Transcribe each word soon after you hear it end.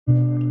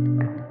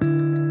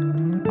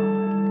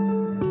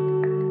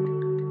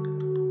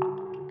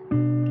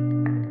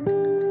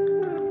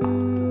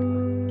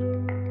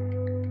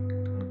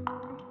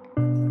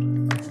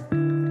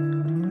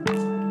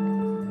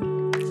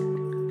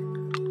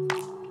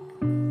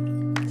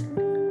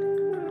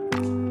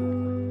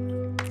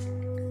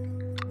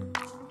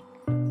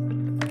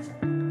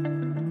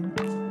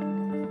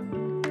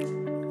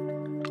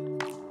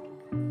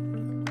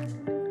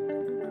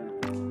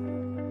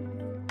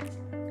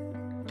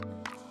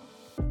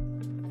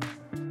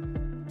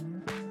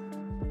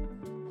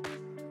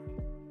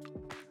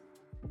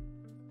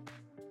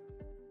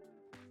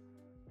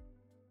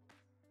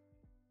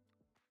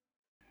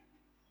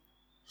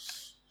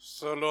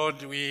So,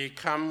 Lord, we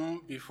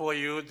come before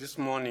you this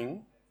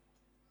morning,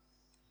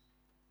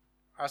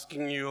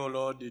 asking you,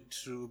 Lord,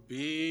 to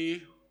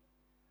be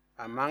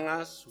among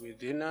us,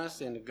 within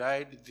us, and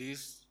guide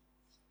this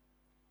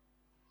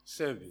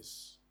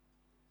service.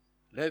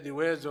 Let the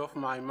words of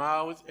my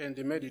mouth and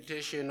the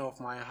meditation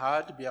of my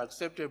heart be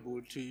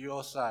acceptable to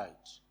your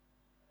sight,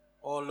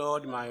 O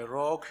Lord, my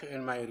rock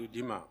and my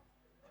redeemer.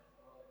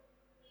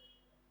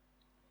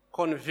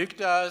 Convict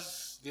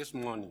us this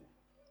morning.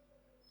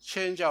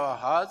 Change our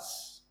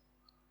hearts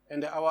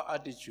and our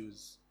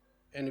attitudes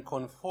and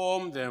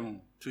conform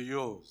them to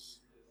yours.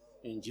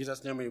 In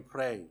Jesus' name we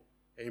pray.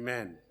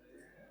 Amen.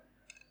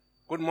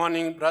 Good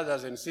morning,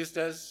 brothers and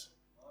sisters,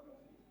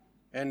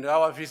 and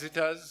our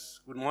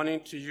visitors. Good morning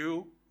to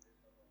you,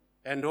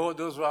 and all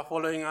those who are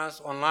following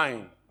us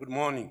online. Good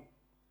morning.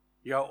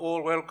 You are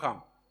all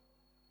welcome.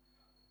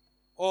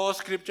 All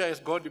scripture is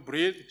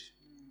God-breathed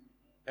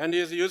and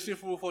is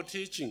useful for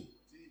teaching,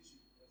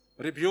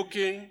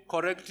 rebuking,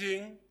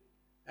 correcting,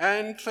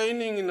 and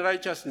training in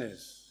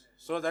righteousness,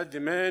 so that the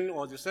man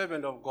or the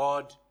servant of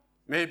God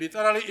may be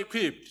thoroughly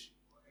equipped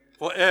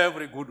for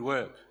every good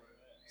work.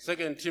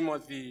 2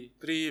 Timothy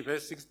 3,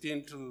 verse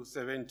 16 to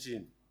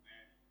 17.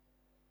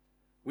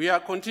 We are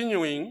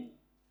continuing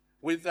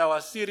with our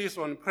series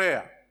on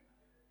prayer.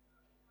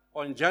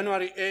 On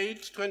January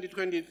 8,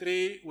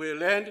 2023, we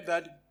learned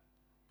that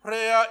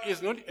prayer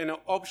is not an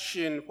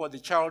option for the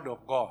child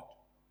of God.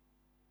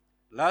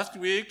 Last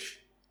week,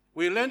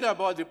 we learned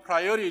about the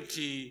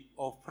priority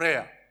of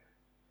prayer.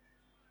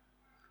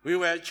 We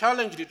were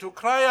challenged to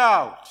cry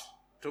out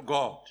to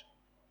God.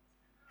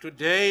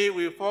 Today,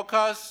 we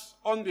focus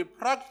on the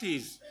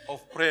practice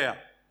of prayer.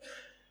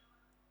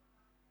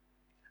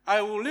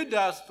 I will lead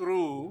us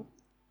through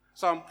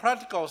some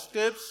practical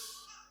steps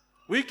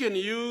we can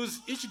use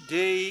each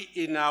day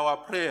in our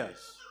prayers.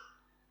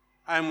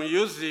 I'm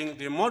using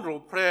the model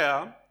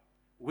prayer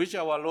which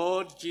our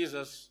Lord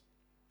Jesus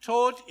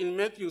taught in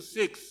Matthew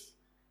 6,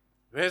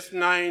 verse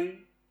 9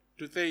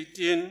 to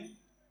 13,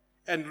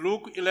 and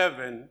Luke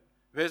 11,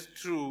 verse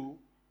 2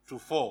 to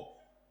 4.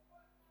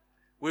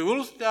 We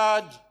will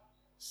start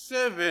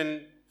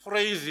 7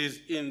 phrases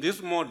in this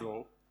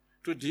model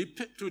to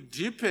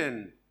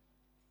deepen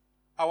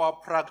our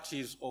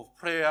practice of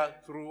prayer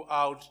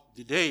throughout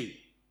the day.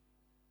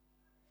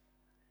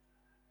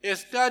 A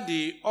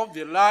study of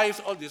the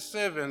lives of the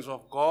servants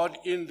of God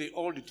in the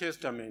Old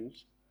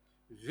Testament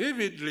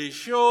vividly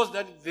shows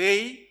that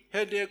they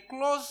had a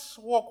close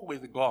walk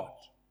with God.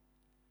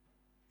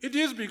 It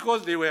is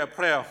because they were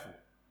prayerful.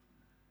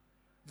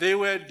 They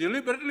were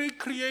deliberately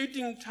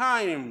creating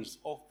times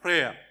of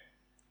prayer.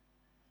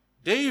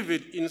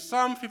 David in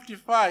Psalm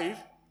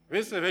 55,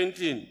 verse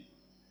 17,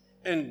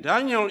 and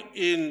Daniel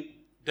in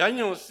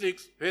Daniel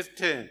 6, verse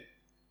 10,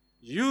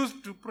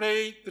 used to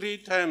pray 3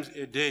 times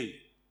a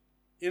day,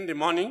 in the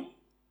morning,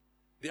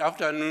 the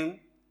afternoon,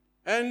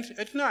 and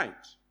at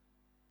night.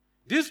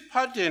 This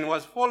pattern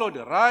was followed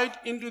right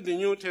into the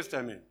New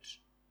Testament.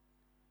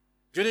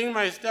 During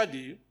my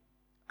study,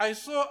 I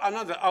saw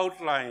another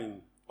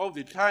outline of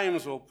the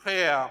times of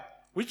prayer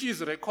which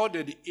is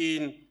recorded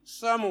in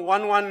Psalm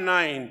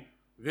 119,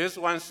 verse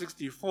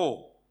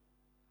 164.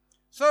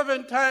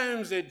 7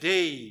 times a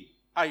day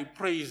I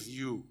praise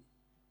you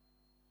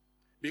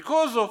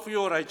because of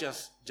your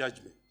righteous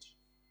judgment.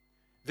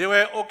 There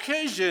were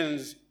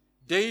occasions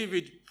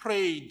David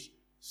prayed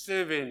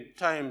 7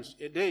 times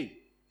a day.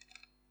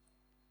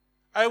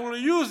 I will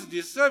use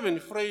the 7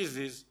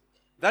 phrases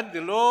that the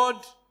Lord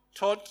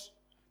taught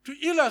to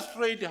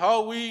illustrate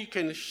how we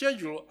can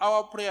schedule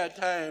our prayer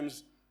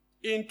times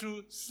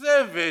into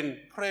 7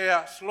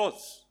 prayer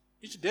slots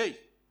each day.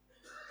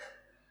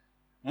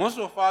 Most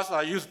of us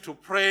are used to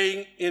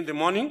praying in the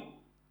morning,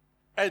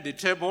 at the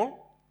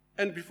table,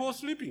 and before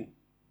sleeping.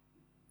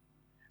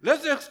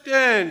 Let's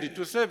extend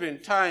to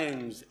 7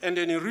 times and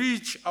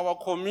enrich our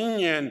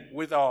communion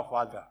with our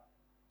Father.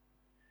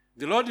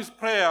 The Lord's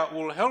Prayer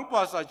will help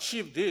us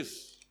achieve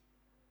this.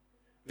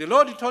 The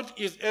Lord taught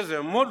it as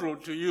a model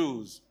to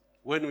use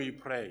when we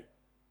pray.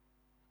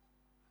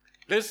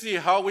 Let's see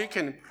how we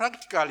can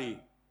practically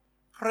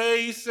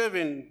pray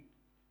 7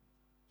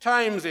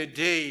 times a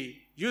day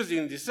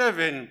using the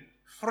 7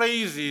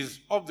 phrases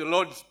of the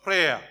Lord's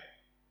Prayer.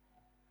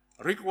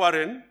 Rick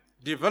Warren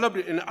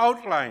developed an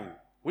outline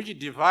which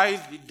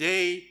divides the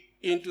day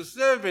into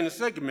 7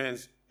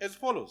 segments as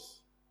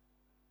follows: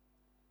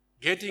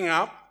 getting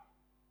up,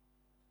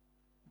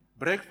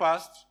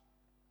 breakfast,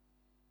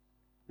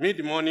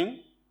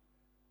 mid-morning,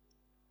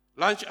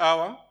 lunch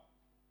hour,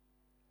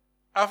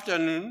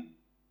 afternoon,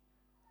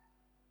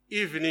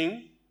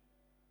 evening,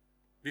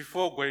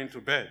 before going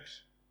to bed.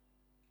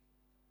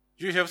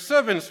 You have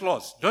 7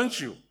 slots, don't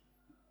you?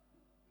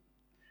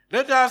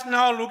 Let us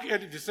now look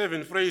at the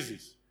 7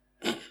 phrases.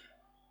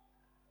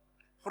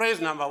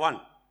 Phrase number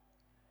 1.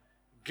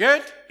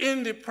 Get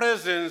in the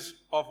presence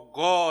of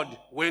God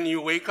when you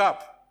wake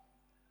up.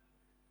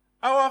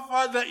 Our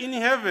Father in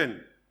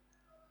heaven,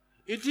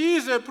 it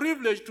is a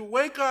privilege to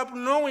wake up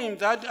knowing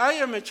that I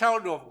am a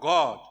child of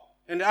God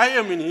and I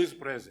am in His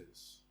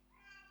presence.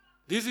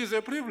 This is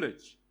a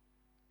privilege.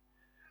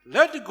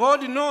 Let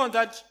God know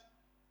that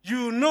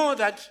you know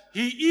that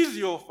He is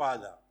your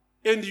Father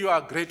and you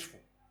are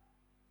grateful.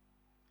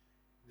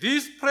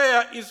 This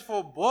prayer is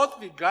for both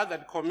the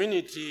gathered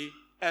community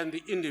and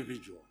the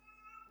individual.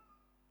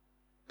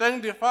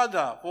 Thank the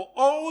Father for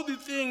all the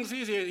things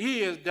He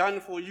has done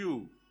for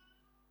you.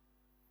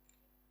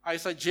 I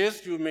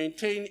suggest you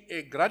maintain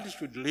a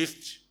gratitude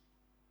list.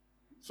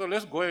 So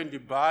let's go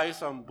and buy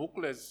some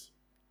booklets,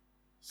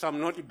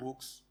 some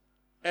notebooks,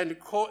 and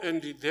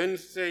then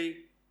say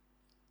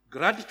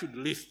gratitude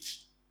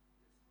list.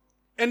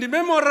 And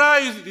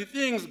memorize the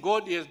things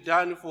God has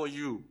done for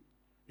you.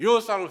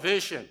 Your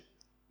salvation,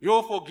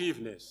 your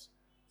forgiveness,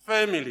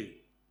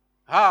 family,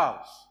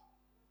 house,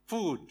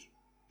 food,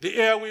 the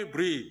air we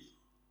breathe,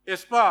 a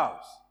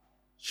spouse,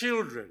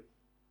 children,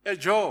 a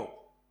job,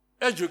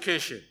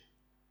 education.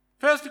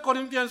 1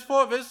 Corinthians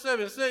 4 verse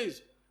 7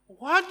 says,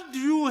 what do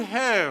you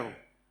have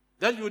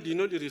that you did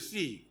not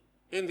receive?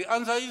 And the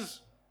answer is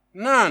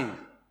none.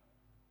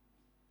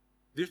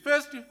 The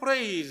first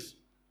phrase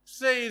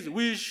says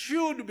we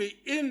should be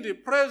in the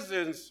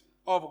presence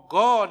of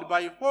God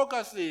by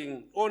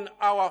focusing on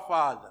our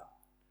Father.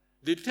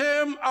 The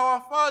term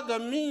our Father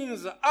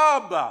means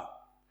Abba,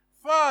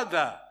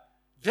 Father,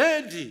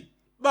 Daddy,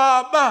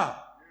 Baba.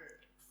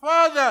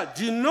 Father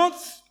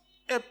denotes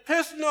a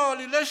personal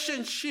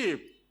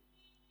relationship.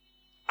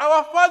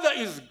 Our Father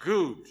is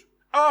good.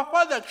 Our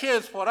Father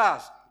cares for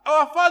us.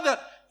 Our Father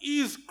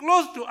is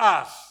close to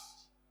us.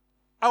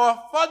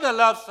 Our Father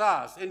loves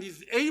us and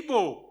is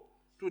able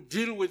to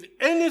deal with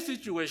any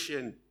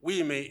situation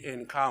we may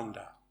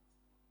encounter.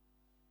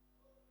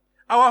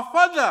 Our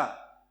Father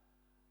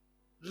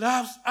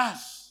loves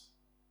us.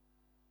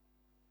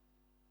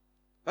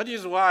 That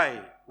is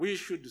why we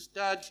should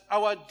start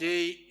our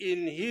day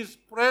in His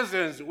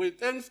presence with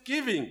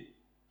thanksgiving.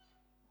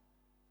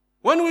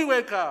 When we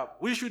wake up,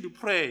 we should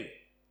pray,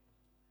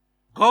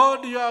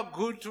 God, you are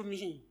good to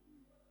me,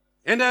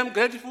 and I'm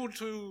grateful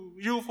to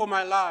you for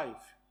my life,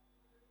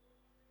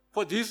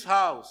 for this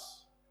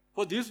house,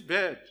 for this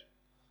bed.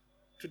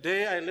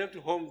 Today I left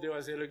home, there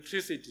was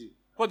electricity.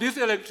 For this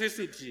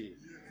electricity,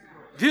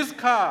 this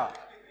car.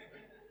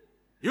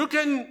 You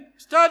can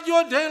start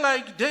your day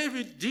like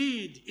David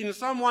did in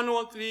Psalm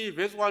 103,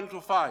 verse 1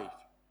 to 5.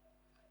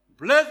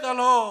 Bless the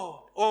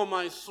Lord, O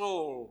my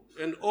soul,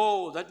 and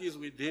all that is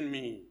within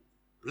me.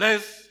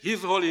 Bless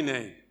His holy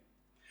name.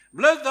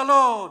 Bless the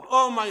Lord,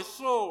 O my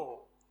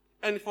soul,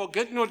 and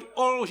forget not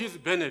all His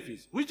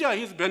benefits. Which are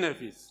His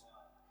benefits?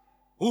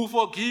 Who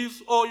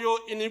forgives all your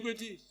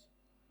iniquities,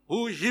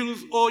 who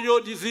heals all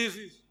your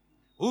diseases,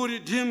 who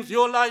redeems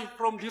your life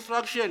from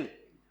destruction,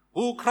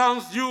 who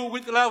crowns you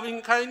with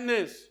loving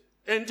kindness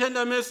and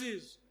tender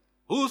mercies,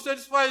 who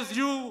satisfies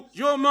you,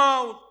 your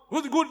mouth,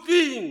 with good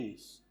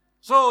things,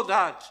 so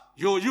that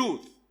your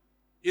youth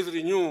is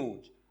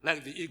renewed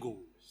like the eagles.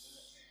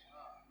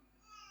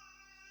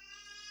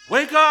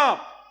 Wake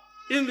up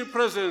in the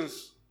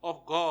presence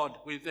of God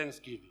with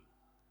thanksgiving.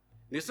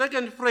 The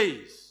second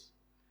phrase,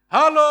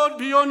 hallowed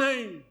be your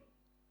name.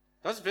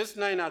 That's verse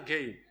 9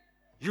 again.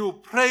 You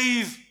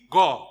praise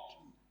God.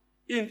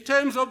 In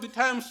terms of the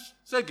time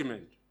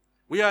segment,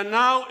 we are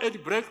now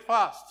at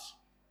breakfast.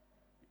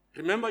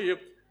 Remember, you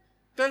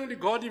thanked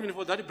God even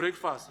for that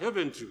breakfast,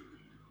 haven't you?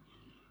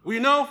 We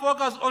now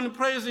focus on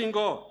praising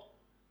God.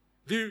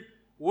 The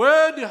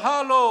word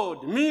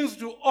hallowed means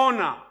to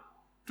honor,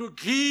 to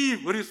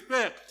give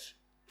respect,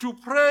 to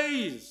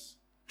praise,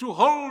 to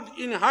hold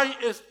in high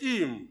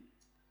esteem.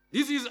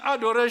 This is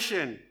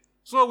adoration,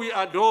 so we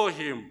adore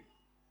Him.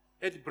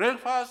 At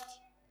breakfast,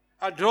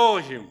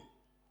 adore Him,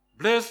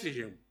 bless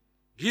Him,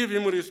 give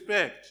Him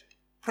respect,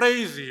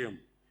 praise Him.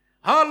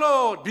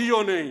 Hallowed be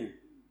your name.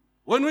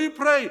 When we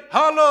pray,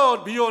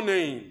 hallowed be your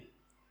name,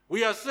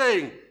 we are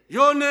saying,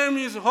 your name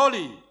is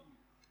holy.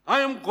 I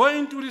am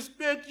going to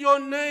respect your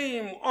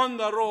name on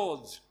the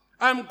roads.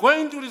 I'm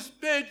going to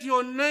respect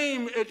your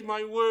name at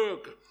my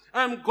work.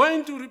 I'm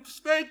going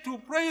to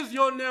praise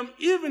your name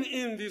even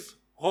in this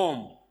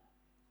home.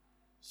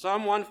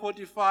 Psalm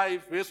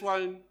 145, verse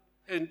 1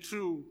 and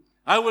 2.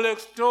 I will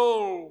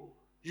extol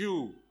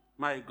you,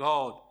 my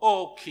God,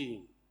 O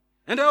King,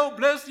 and I will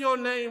bless your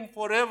name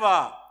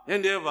forever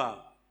and ever.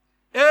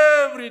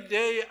 Every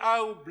day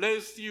I will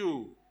bless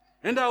you,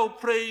 and I will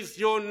praise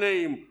your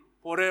name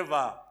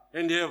forever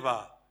and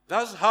ever.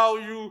 That's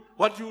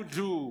what you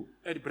do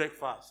at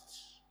breakfast.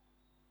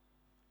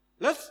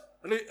 Let's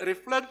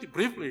reflect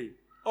briefly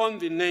on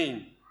the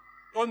name,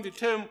 on the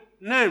term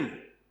name.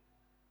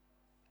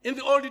 In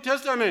the Old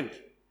Testament,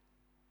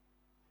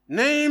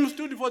 name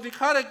stood for the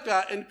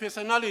character and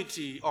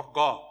personality of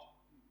God.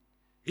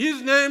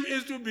 His name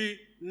is to be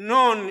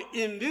known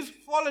in this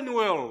fallen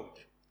world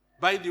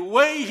by the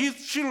way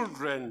His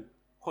children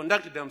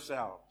conduct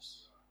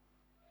themselves.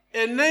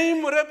 A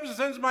name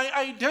represents my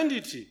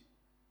identity,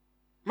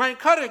 my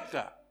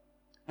character,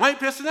 my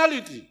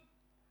personality.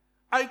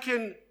 I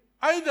can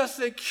either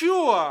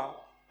secure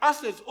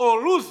assets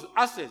or lose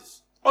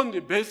assets on the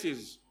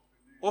basis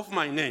of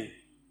my name.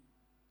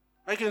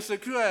 I can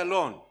secure a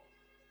loan.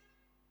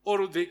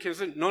 Or they can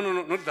say, no,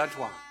 not that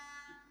one,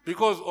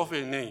 because of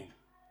a name.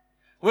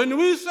 When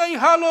we say,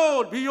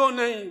 hallowed be your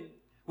name,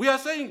 we are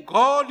saying,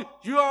 God,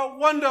 you are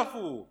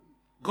wonderful.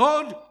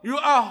 God, you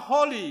are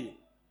holy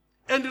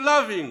and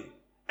loving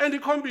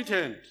and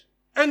competent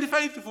and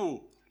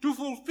faithful to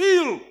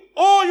fulfill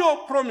all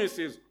your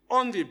promises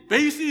on the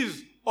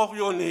basis of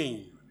your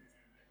name.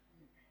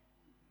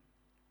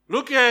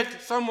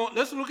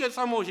 Let's look at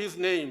some of his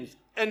names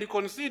and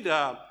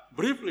consider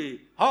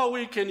briefly how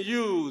we can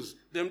use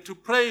them to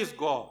praise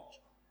God.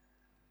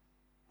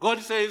 God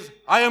says,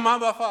 I am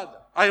Abba, Father.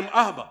 I am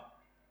Abba,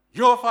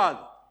 your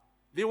Father,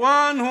 the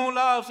one who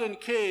loves and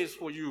cares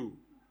for you.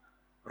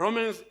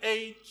 Romans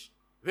 8,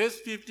 verse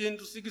 15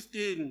 to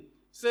 16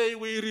 say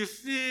we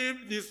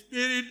receive the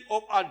spirit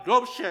of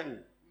adoption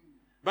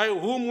by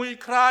whom we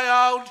cry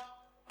out,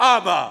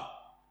 Abba,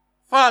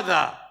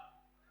 Father.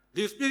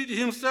 The Spirit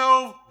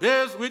himself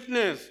bears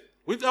witness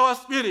with our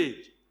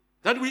spirit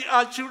that we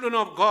are children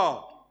of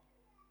God.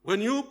 When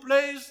you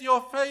place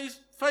your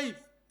faith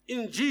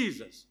in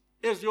Jesus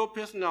as your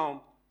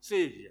personal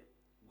Savior,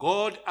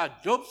 God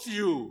adopts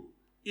you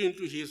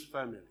into his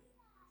family.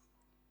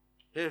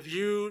 Have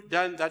you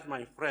done that,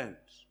 my friends?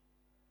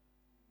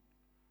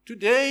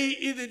 Today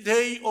is the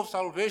day of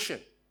salvation.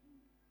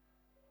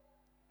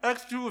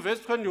 Acts 2,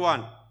 verse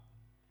 21.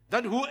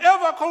 That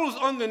whoever calls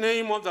on the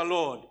name of the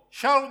Lord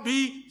shall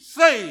be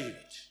saved.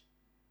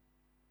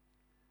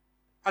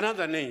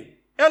 Another name,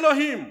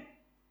 Elohim.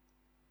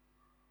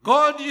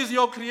 God is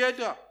your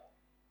creator.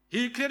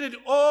 He created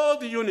all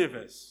the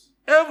universe,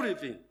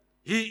 everything.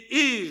 He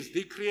is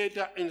the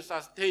creator and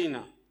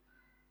sustainer.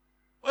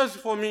 As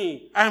for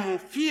me, I am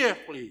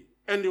fearfully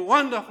and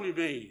wonderfully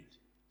made.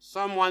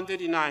 Psalm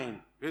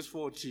 139, verse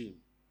 14.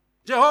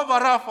 Jehovah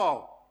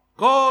Rapha,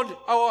 God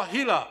our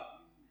healer.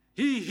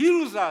 He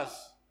heals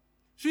us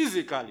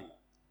physically,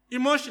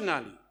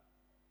 emotionally,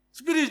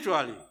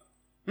 spiritually,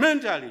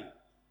 mentally.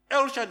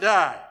 El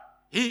Shaddai,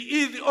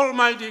 he is the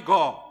Almighty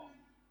God.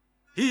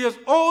 He has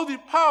all the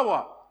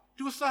power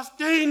to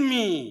sustain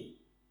me,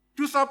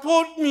 to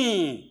support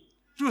me,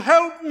 to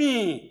help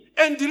me,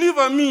 and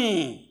deliver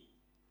me.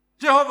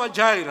 Jehovah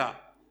Jireh,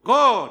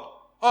 God,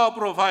 our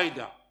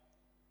provider.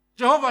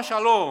 Jehovah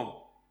Shalom,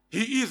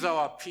 he is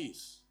our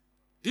peace.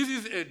 This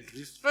is a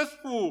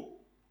distressful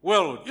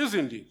world,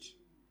 isn't it?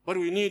 But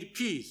we need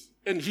peace,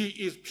 and he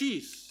is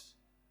peace.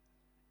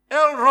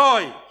 El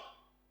Roy,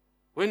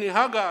 when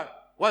Hagar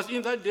was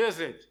in that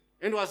desert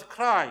and was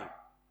crying,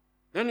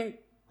 then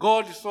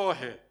God saw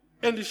her,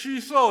 and she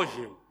saw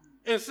him,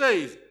 and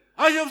says,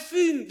 I have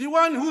seen the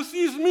one who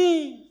sees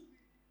me,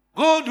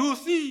 God who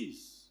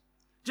sees.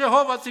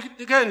 Jehovah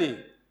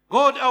Tsidkenu,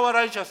 God our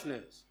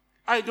righteousness.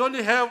 I don't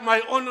have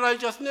my own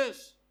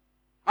righteousness.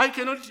 I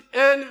cannot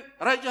earn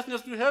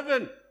righteousness to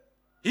heaven.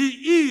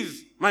 He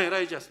is my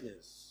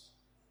righteousness.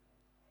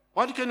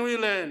 What can we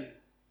learn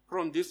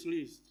from this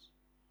list?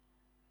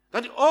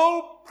 That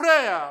all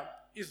prayer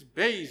is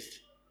based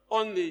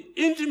on the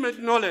intimate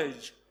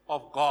knowledge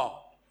of God.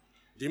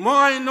 The more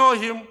I know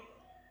him,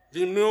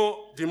 the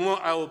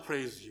more I will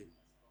praise him.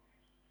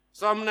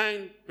 Psalm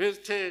 9, verse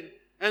 10,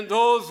 and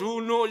those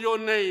who know your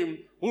name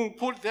will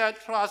put their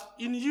trust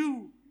in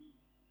you.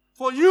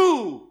 For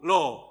you,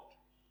 Lord,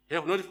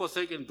 have not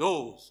forsaken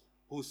those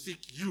who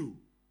seek you.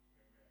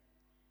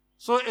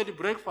 So at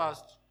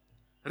breakfast,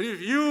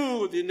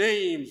 review the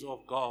names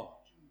of God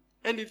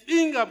and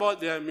think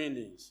about their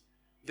meanings.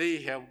 They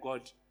have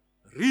got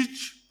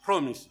rich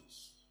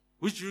promises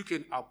which you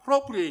can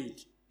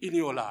appropriate in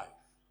your life.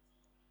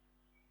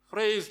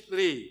 Phrase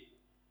 3,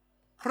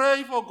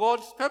 pray for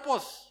God's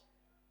purpose.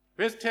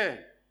 Verse 10,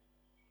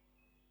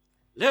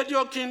 let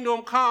your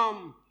kingdom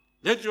come,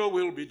 let your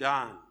will be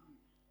done.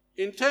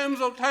 In terms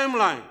of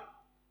timeline,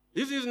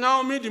 this is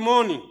now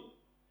mid-morning,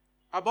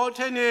 about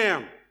 10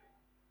 a.m.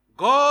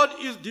 God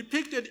is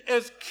depicted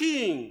as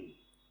king.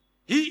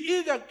 He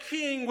is a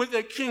king with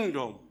a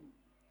kingdom.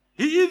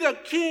 He is the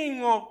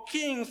King of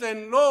kings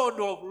and Lord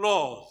of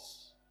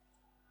lords.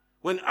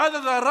 When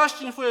others are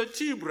rushing for a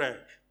tea break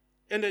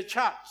and a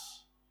chat,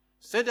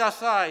 set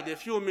aside a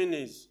few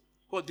minutes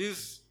for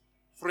this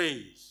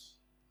phrase.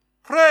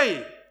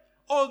 Pray,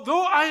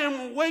 although I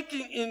am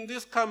working in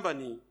this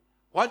company,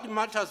 what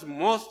matters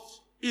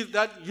most is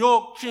that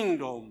your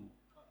kingdom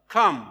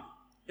come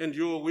and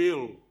your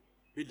will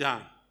be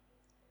done.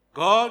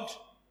 God,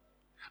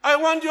 I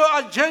want your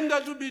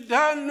agenda to be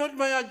done, not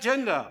my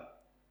agenda.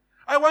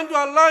 I want to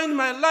align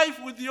my life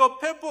with your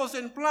purpose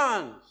and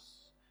plans.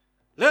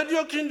 Let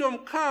your kingdom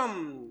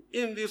come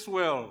in this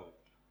world.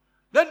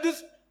 Let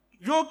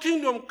your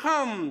kingdom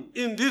come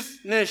in this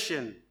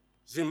nation,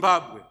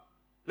 Zimbabwe.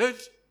 Let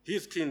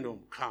his kingdom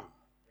come.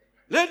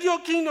 Let your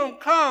kingdom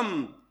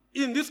come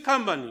in this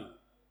company.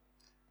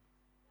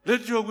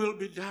 Let your will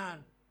be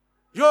done.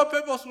 Your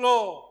purpose,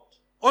 Lord,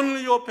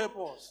 only your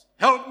purpose.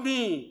 Help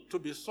me to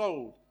be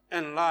salt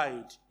and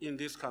light in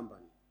this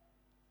company.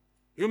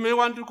 You may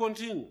want to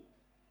continue.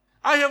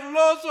 I have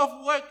lots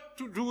of work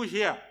to do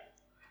here.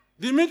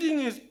 The meeting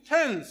is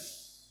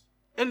tense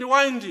and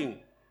winding,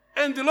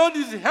 and the load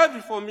is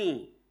heavy for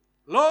me.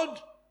 Lord,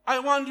 I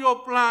want your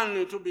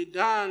plan to be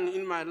done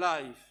in my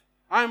life.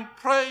 I'm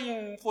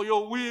praying for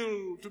your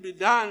will to be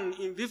done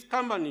in this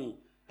company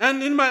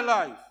and in my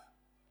life.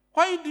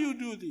 Why do you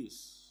do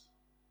this?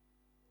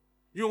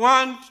 You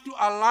want to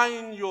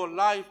align your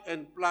life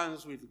and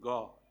plans with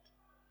God.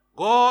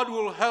 God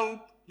will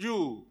help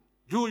you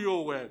do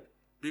your work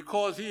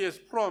because he has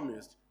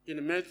promised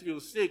in Matthew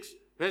 6,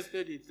 verse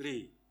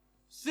 33.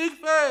 Seek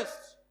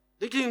first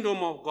the kingdom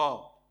of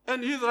God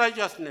and his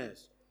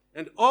righteousness,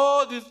 and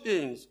all these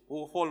things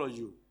will follow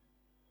you.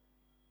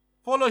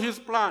 Follow his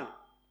plan,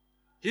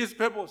 his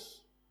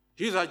purpose,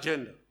 his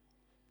agenda.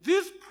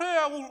 This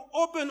prayer will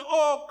open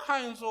all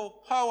kinds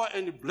of power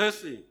and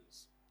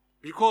blessings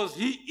because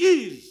he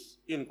is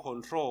in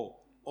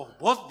control of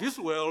both this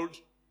world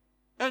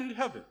and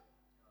heaven.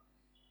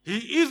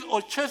 He is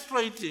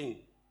orchestrating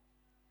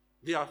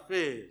the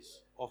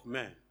affairs of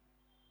men.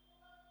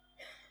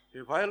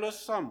 If I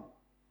lost some,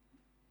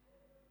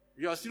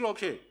 you are still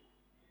okay.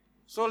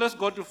 So let's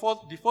go to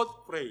the fourth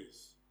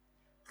phrase.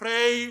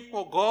 Pray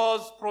for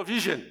God's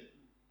provision.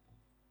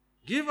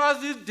 Give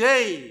us this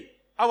day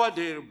our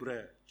daily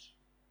bread.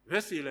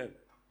 Verse 11.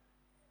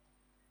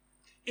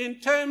 In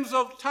terms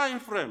of time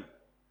frame,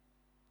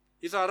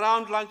 it's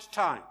around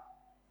lunchtime.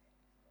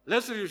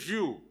 Let's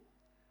review.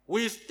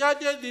 We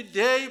started the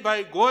day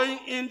by going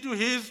into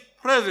his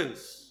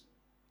presence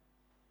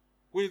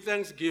with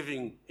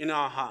thanksgiving in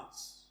our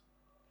hearts.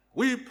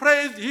 We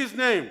praised his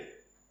name.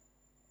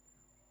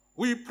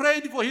 We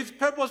prayed for his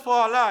purpose for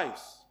our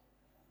lives.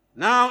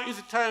 Now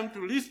it's time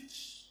to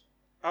list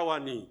our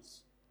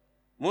needs.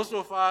 Most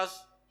of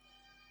us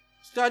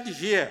start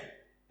here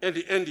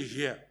and end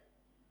here.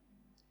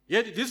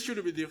 Yet this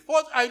should be the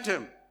fourth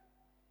item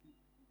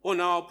on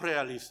our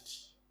prayer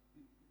list.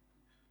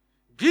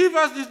 Give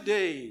us this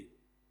day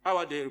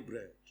our daily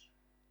bread.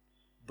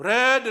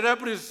 Bread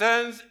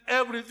represents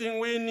everything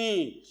we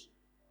need.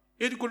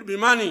 It could be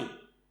money,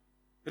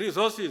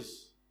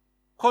 resources,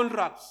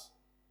 contracts,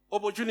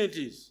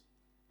 opportunities.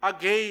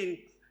 Again,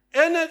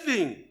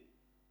 anything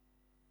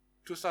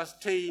to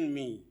sustain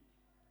me.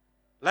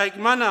 Like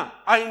manna,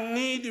 I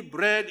need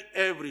bread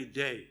every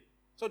day.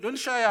 So don't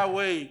shy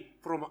away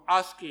from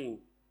asking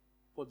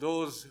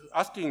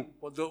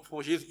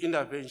for his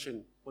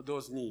intervention for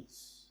those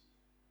needs.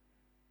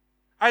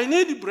 I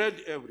need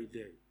bread every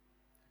day.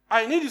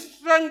 I need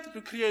strength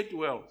to create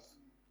wealth.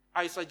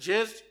 I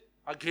suggest,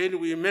 again,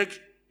 we make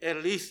a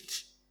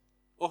list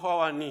of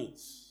our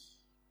needs.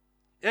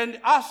 And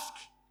ask,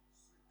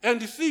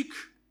 and seek,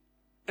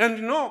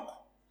 and knock.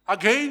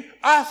 Again,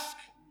 ask,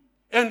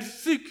 and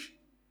seek,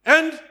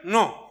 and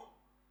knock.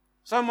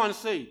 Someone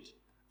said,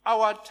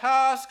 our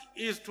task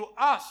is to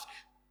ask,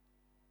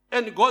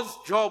 and God's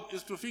job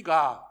is to figure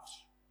out.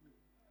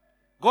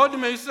 God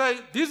may say,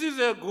 this is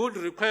a good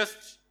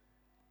request.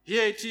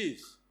 Here it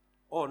is.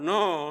 Or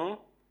no,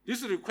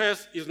 this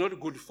request is not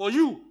good for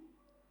you.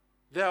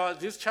 There was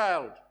this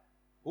child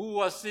who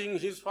was seeing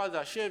his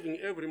father shaving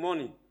every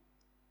morning,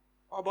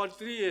 about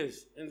 3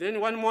 years. And then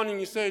one morning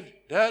he said,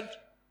 Dad,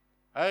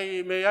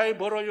 may I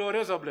borrow your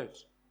razor blade?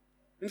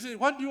 And he said,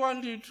 what do you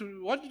want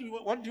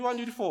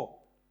it for?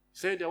 He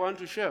said, I want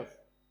to shave.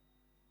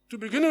 To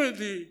begin with,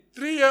 the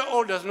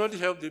 3-year-old does not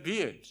have the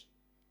beard.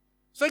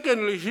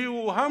 Secondly, he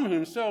will harm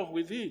himself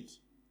with it.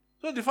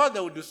 So the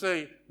father would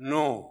say,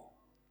 no,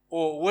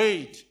 or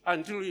wait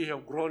until you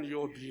have grown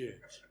your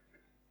beard.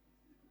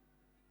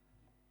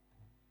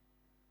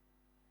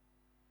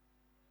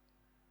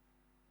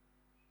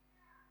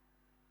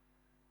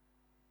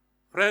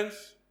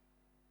 Friends,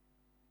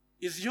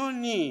 is your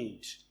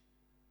need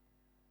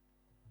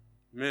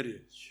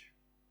marriage?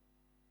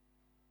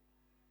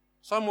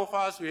 Some of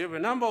us, we have a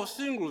number of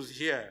singles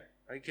here.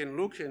 I can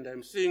look and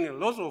I'm seeing a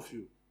lot of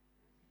you.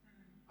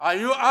 Are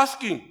you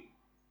asking?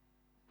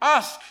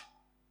 Ask.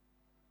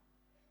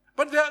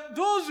 But there are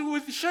those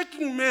with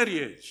shaking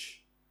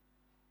marriage.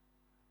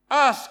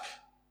 Ask.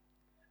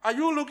 Are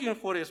you looking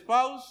for a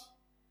spouse?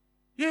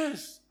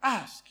 Yes,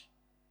 ask.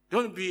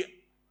 Don't feel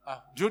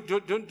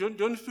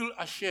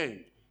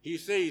ashamed. He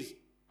says,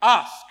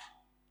 ask.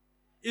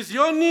 Is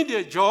your need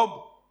a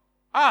job?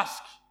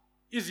 Ask.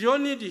 Is your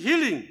need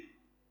healing?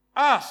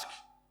 Ask.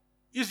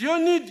 Is your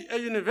need a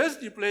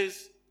university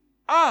place?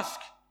 Ask.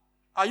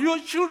 Are your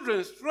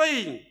children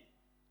straying?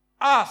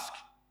 Ask.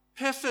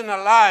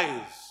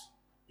 Personalize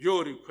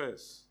your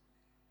request.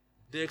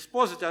 The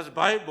Expositor's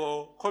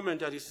Bible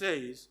commentary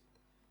says,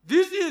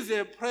 this is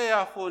a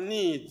prayer for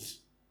needs,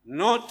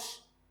 not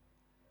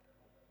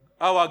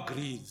our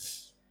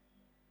greeds.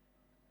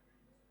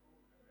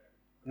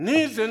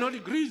 Needs are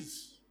not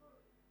greeds.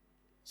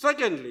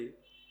 Secondly,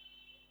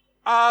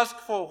 ask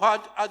for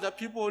what other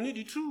people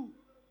need too.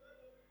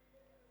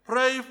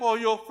 Pray for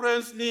your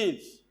friends'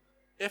 needs,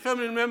 a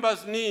family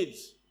member's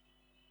needs.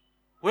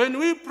 When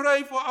we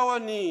pray for our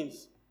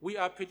needs, we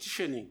are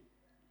petitioning.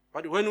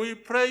 But when we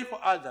pray for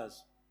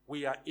others,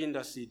 we are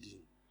interceding.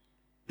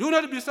 Do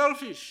not be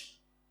selfish.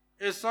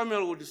 As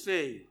Samuel would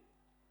say,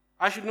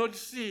 I should not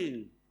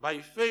sin by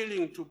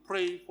failing to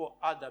pray for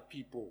other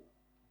people.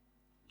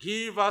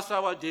 Give us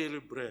our daily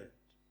bread.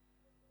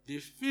 the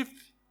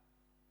fifth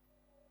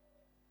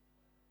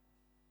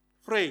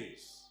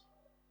phrase,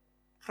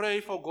 pray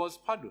for God's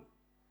pardon.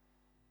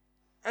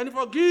 And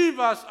forgive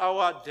us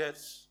our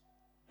debts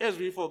as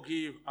we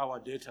forgive our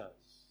debtors.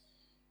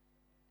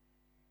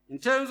 In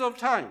terms of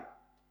time,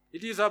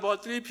 it is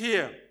about 3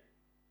 p.m.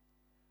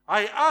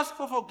 I ask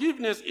for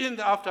forgiveness in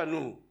the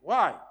afternoon.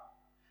 Why?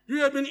 You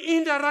have been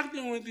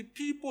interacting with the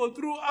people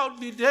throughout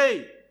the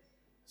day.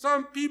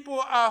 Some people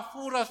are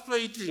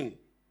frustrating.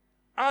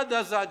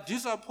 Others are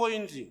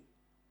disappointing.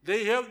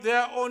 They have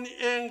their own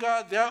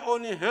anger, their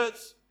own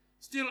hurts.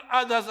 Still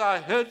others are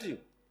hurting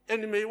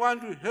and may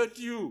want to hurt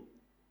you.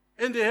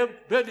 And they have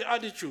bad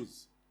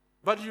attitudes.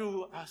 But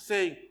you are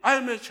saying, I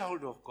am a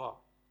child of God.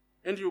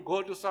 And you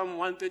go to Psalm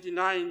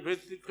 139, verse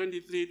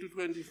 23 to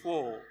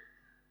 24.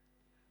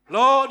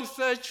 Lord,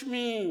 search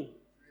me.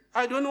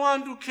 I don't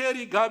want to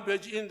carry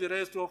garbage in the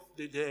rest of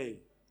the day.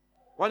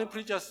 One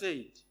preacher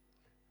said,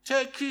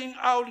 taking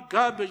out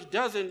garbage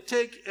doesn't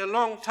take a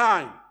long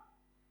time.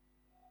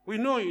 We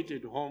know it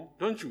at home,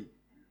 don't you?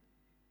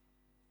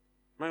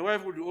 My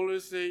wife would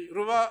always say,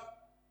 Ruba,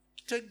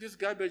 take this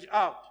garbage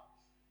out.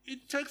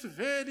 It takes a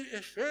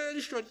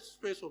very short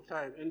space of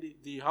time and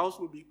the house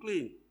will be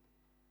clean.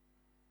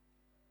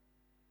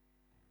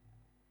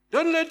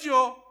 Don't let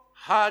your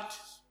heart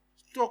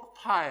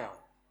stockpile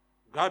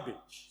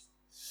garbage,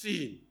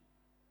 sin.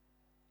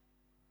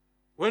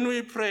 When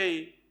we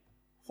pray,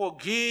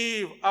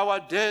 forgive our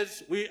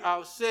debts, we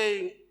are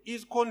saying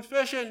it's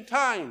confession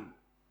time.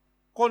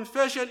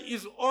 Confession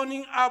is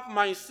owning up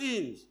my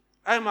sins.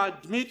 I'm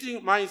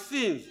admitting my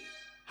sins.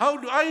 How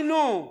do I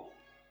know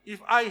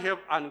if I have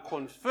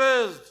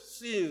unconfessed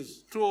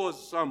sins towards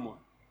someone?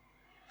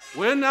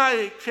 When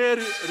I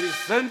carry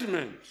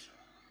resentment,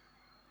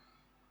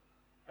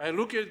 I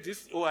look at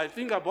this, or I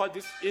think about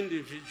this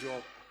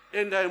individual,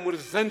 and I'm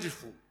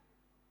resentful.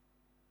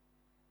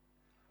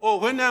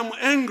 Or when I'm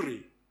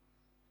angry,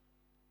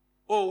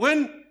 or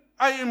when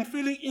I am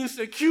feeling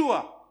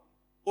insecure,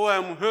 or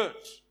I'm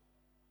hurt.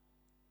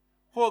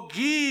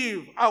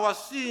 Forgive our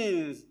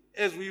sins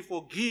as we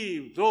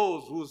forgive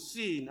those who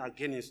sin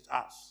against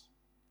us.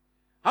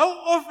 How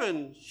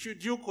often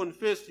should you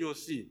confess your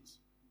sins?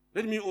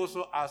 Let me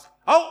also ask,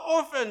 how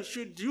often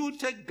should you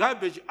take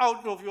garbage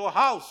out of your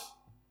house?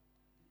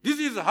 This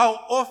is how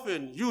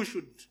often you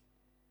should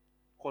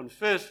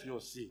confess your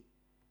sin.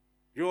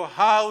 Your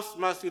house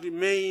must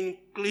remain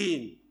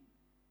clean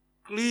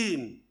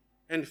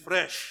and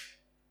fresh.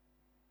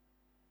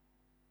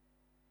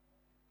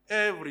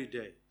 Every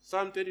day.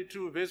 Psalm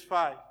 32, verse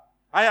 5.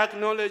 I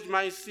acknowledge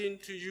my sin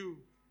to you,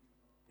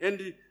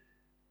 and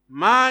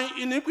my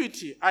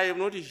iniquity I have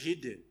not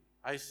hidden,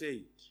 I say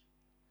it.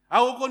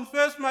 I will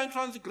confess my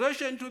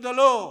transgression to the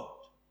Lord,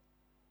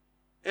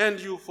 and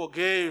you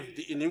forgave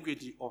the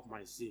iniquity of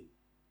my sin.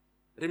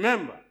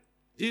 Remember,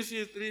 this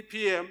is 3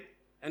 p.m.,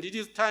 and it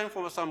is time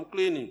for some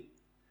cleaning.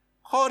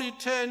 Corrie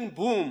ten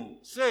Boom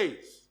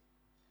says,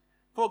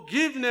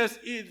 forgiveness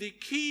is the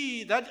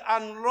key that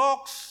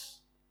unlocks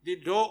the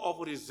door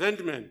of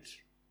resentment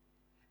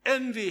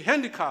and the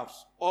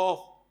handcuffs of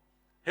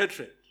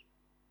hatred.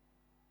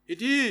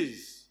 It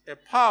is a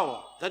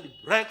power that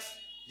breaks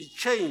the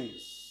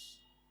chains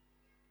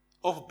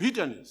of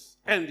bitterness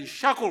and the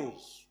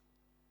shackles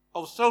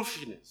of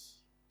selfishness.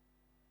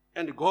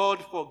 And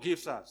God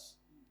forgives us.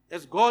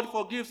 As God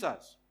forgives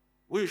us,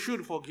 we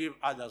should forgive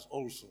others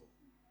also.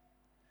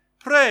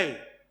 Pray,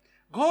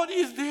 God,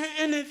 is there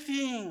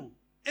anything,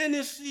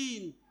 any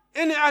sin,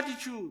 any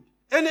attitude,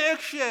 any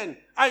action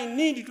I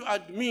need to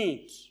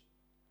admit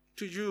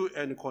to you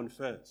and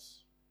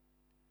confess?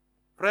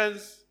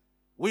 Friends,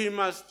 we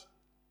must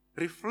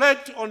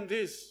reflect on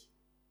this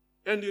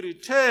and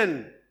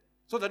return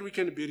so that we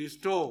can be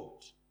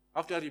restored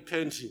after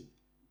repenting.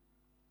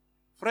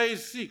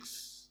 Phrase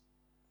 6,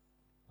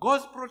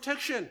 God's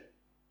protection.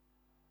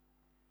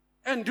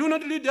 And do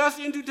not lead us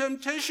into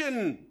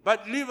temptation,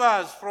 but deliver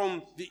us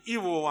from the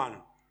evil one.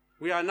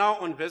 We are now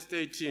on verse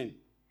 18.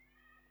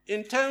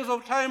 In terms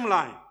of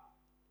timeline,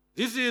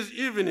 this is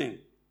evening,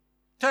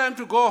 time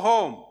to go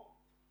home.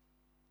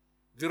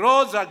 The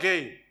roads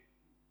again.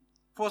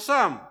 For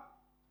some,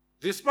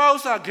 the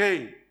spouse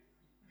again,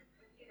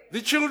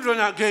 the children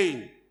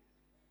again.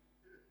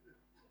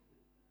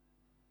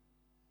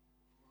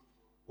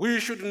 We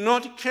should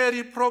not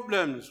carry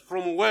problems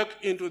from work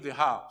into the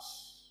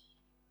house.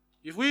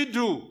 If we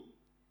do,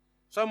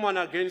 someone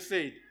again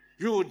said,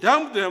 you will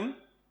dump them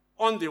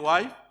on the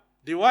wife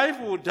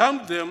will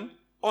dump them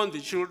on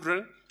the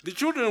children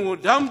will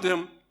dump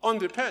them on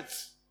the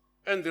pets,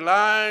 and the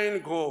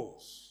line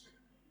goes.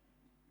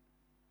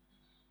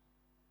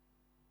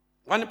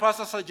 One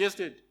pastor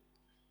suggested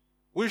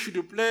we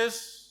should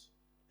place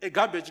a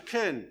garbage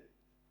can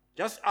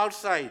just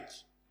outside.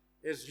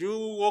 As you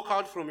walk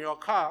out from your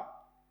car,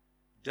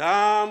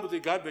 dump the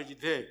garbage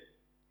there.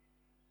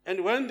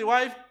 And when the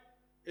wife,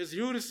 as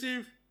you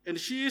receive, and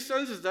she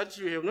senses that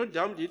you have not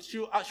dumped it,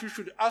 she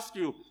should ask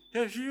you,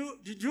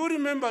 did you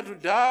remember to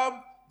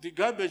dump the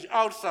garbage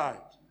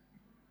outside?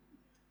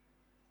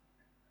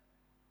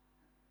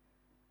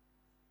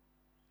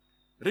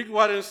 Rick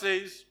Warren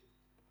says,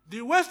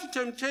 the worst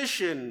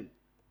temptations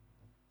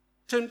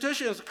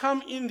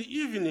come in the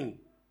evening,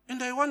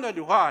 and I wondered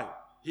why.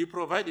 He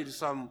provided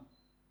some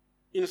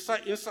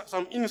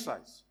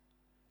insights.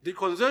 The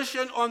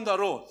congestion on the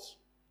roads.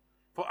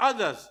 For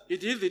others,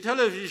 it is the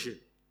television.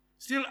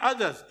 Still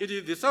others, it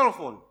is the cell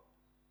phone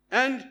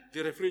and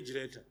the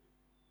refrigerator.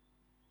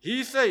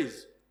 He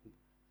says,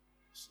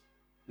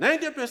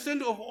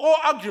 90% of all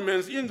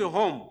arguments in the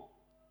home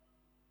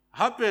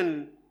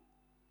happen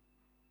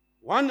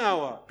 1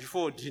 hour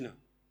before dinner.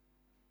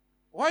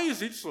 Why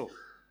is it so?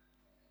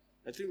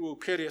 I think we'll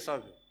carry a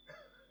survey.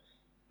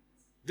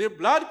 The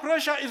blood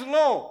pressure is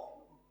low.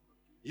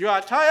 You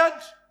are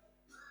tired.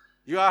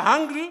 You are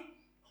hungry.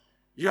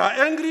 You are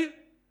angry.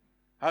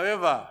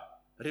 However,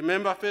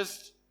 remember 1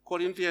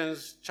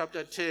 Corinthians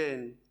chapter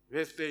 10,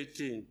 verse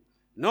 18.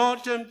 No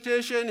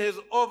temptation has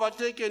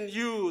overtaken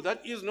you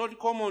that is not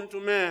common to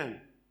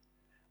man.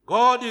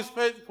 God is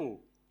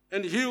faithful,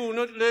 and he will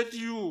not let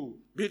you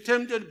be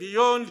tempted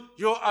beyond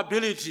your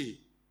ability.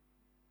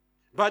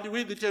 But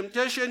with the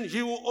temptation,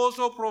 he will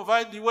also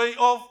provide the way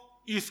of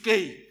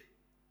escape,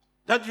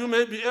 that you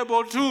may be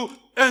able to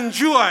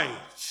endure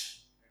it.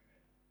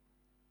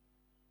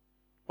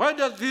 What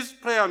does this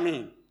prayer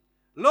mean?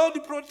 Lord,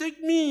 protect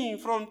me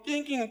from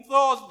thinking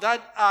thoughts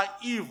that are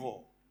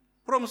evil,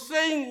 from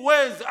saying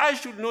words I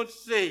should not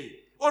say,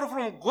 or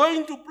from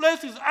going to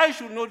places I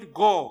should not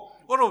go,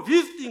 or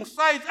visiting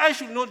sites I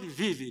should not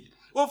visit,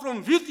 or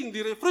from visiting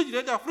the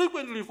refrigerator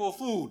frequently for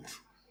food.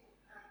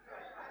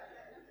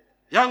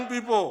 Young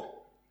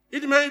people,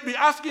 it may be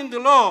asking the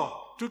Lord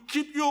to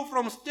keep you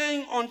from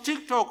staying on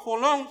TikTok for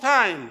long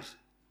times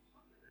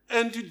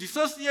and to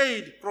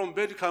dissociate from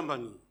bad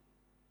company.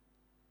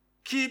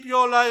 Keep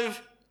your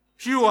life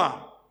pure.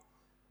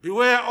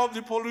 Beware of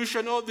the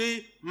pollution of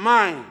the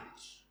mind,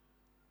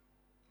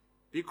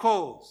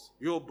 because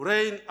your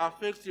brain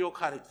affects your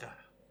character.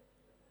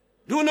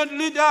 Do not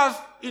lead us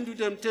into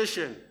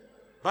temptation,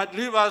 but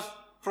leave us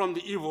from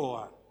the evil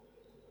one.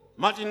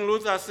 Martin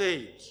Luther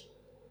said,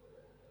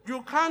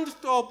 you can't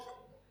stop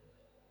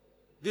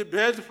the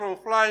birds from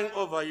flying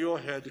over your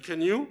head,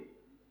 can you?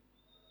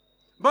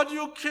 But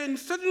you can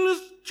certainly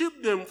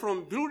keep them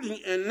from building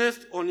a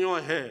nest on your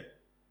head.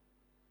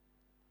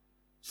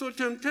 So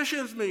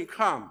temptations may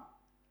come,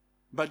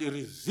 but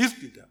resist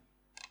them,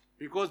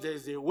 because there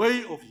is a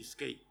way of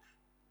escape.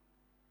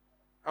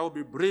 I will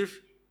be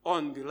brief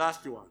on the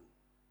last one.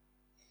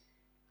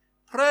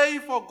 Pray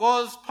for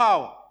God's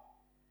power.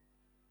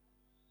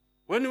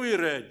 When we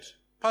read,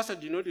 Pastor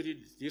did not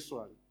read this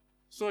one.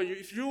 So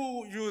if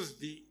you use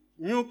the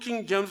New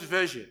King James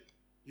Version,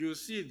 you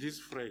see this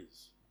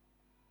phrase.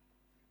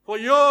 For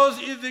yours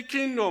is the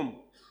kingdom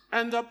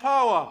and the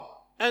power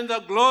and the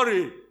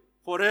glory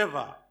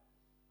forever.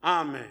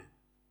 Amen.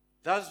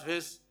 That's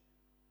verse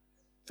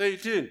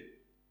 13.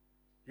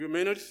 You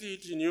may not see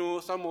it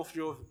in some of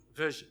your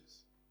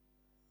versions.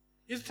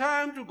 It's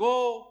time to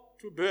go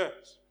to bed.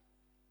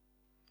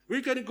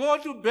 We can go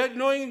to bed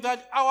knowing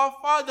that our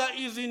Father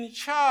is in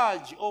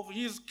charge of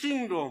his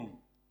kingdom.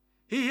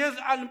 He has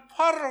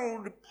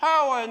unparalleled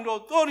power and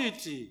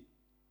authority.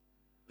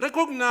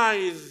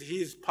 Recognize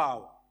his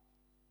power.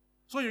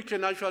 So you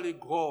can actually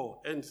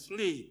go and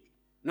sleep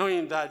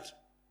knowing that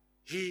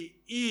he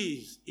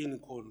is in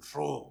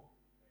control.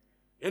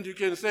 And you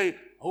can say,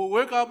 I will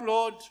wake up,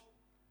 Lord,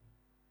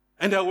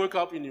 and I wake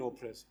up in your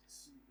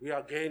presence. We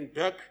are getting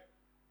back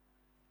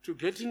to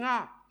getting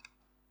up.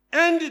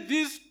 End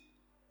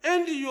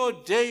your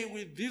day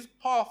with this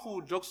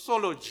powerful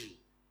doxology.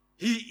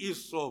 He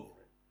is sovereign.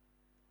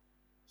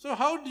 So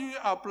how do you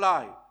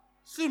apply?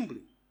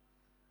 Simply,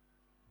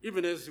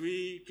 even as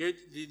we get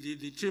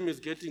the team is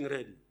getting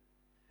ready.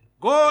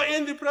 Go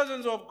in the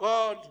presence of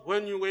God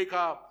when you wake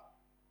up.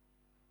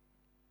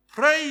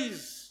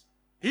 Praise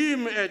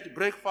him at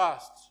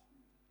breakfast.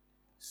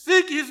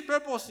 Seek his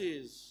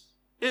purposes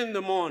in the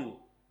morning.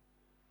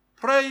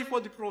 Pray for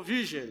the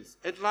provisions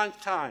at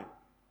lunchtime.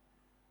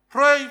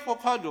 Pray for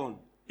pardon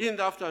in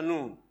the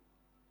afternoon.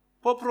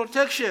 For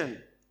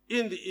protection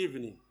in the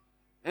evening.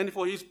 And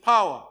for his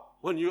power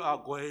when you are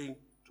going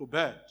to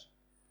bed.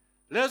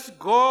 Let's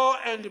go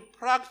and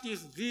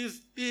practice these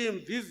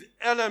themes, these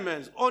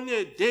elements on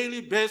a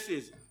daily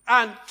basis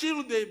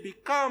until they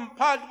become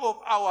part of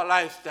our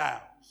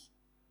lifestyles.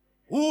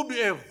 We will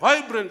be a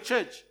vibrant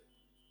church.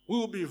 We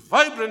will be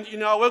vibrant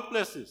in our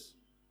workplaces,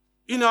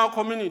 in our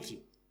community.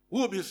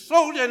 We will be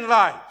salt and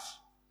light.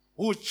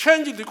 We will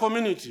change the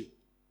community.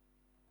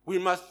 We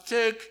must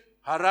take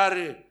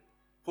Harare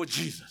for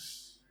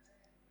Jesus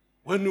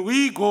when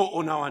we go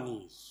on our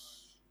knees.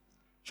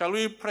 Shall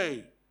we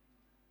pray?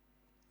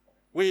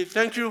 We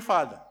thank you,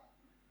 Father,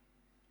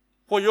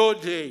 for your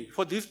day,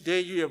 for this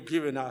day you have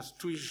given us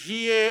to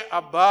hear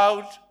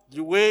about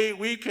the way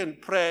we can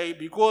pray,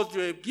 because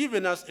you have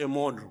given us a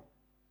model.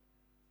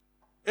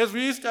 When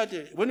we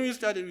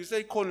started, we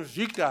say,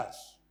 convict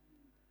us.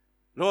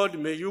 Lord,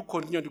 may you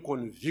continue to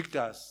convict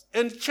us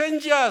and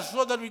change us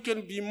so that we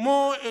can be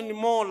more and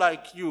more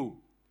like you,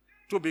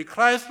 to be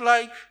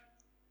Christ-like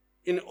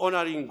in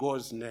honoring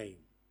God's name.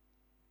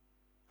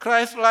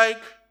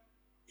 Christ-like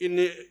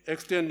in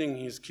extending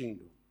his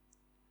kingdom,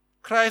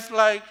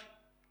 Christ-like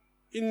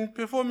in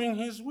performing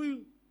his will.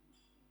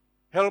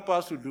 Help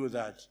us to do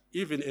that,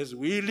 even as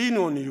we lean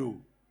on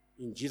you.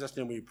 In Jesus'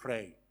 name we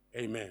pray.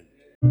 Amen.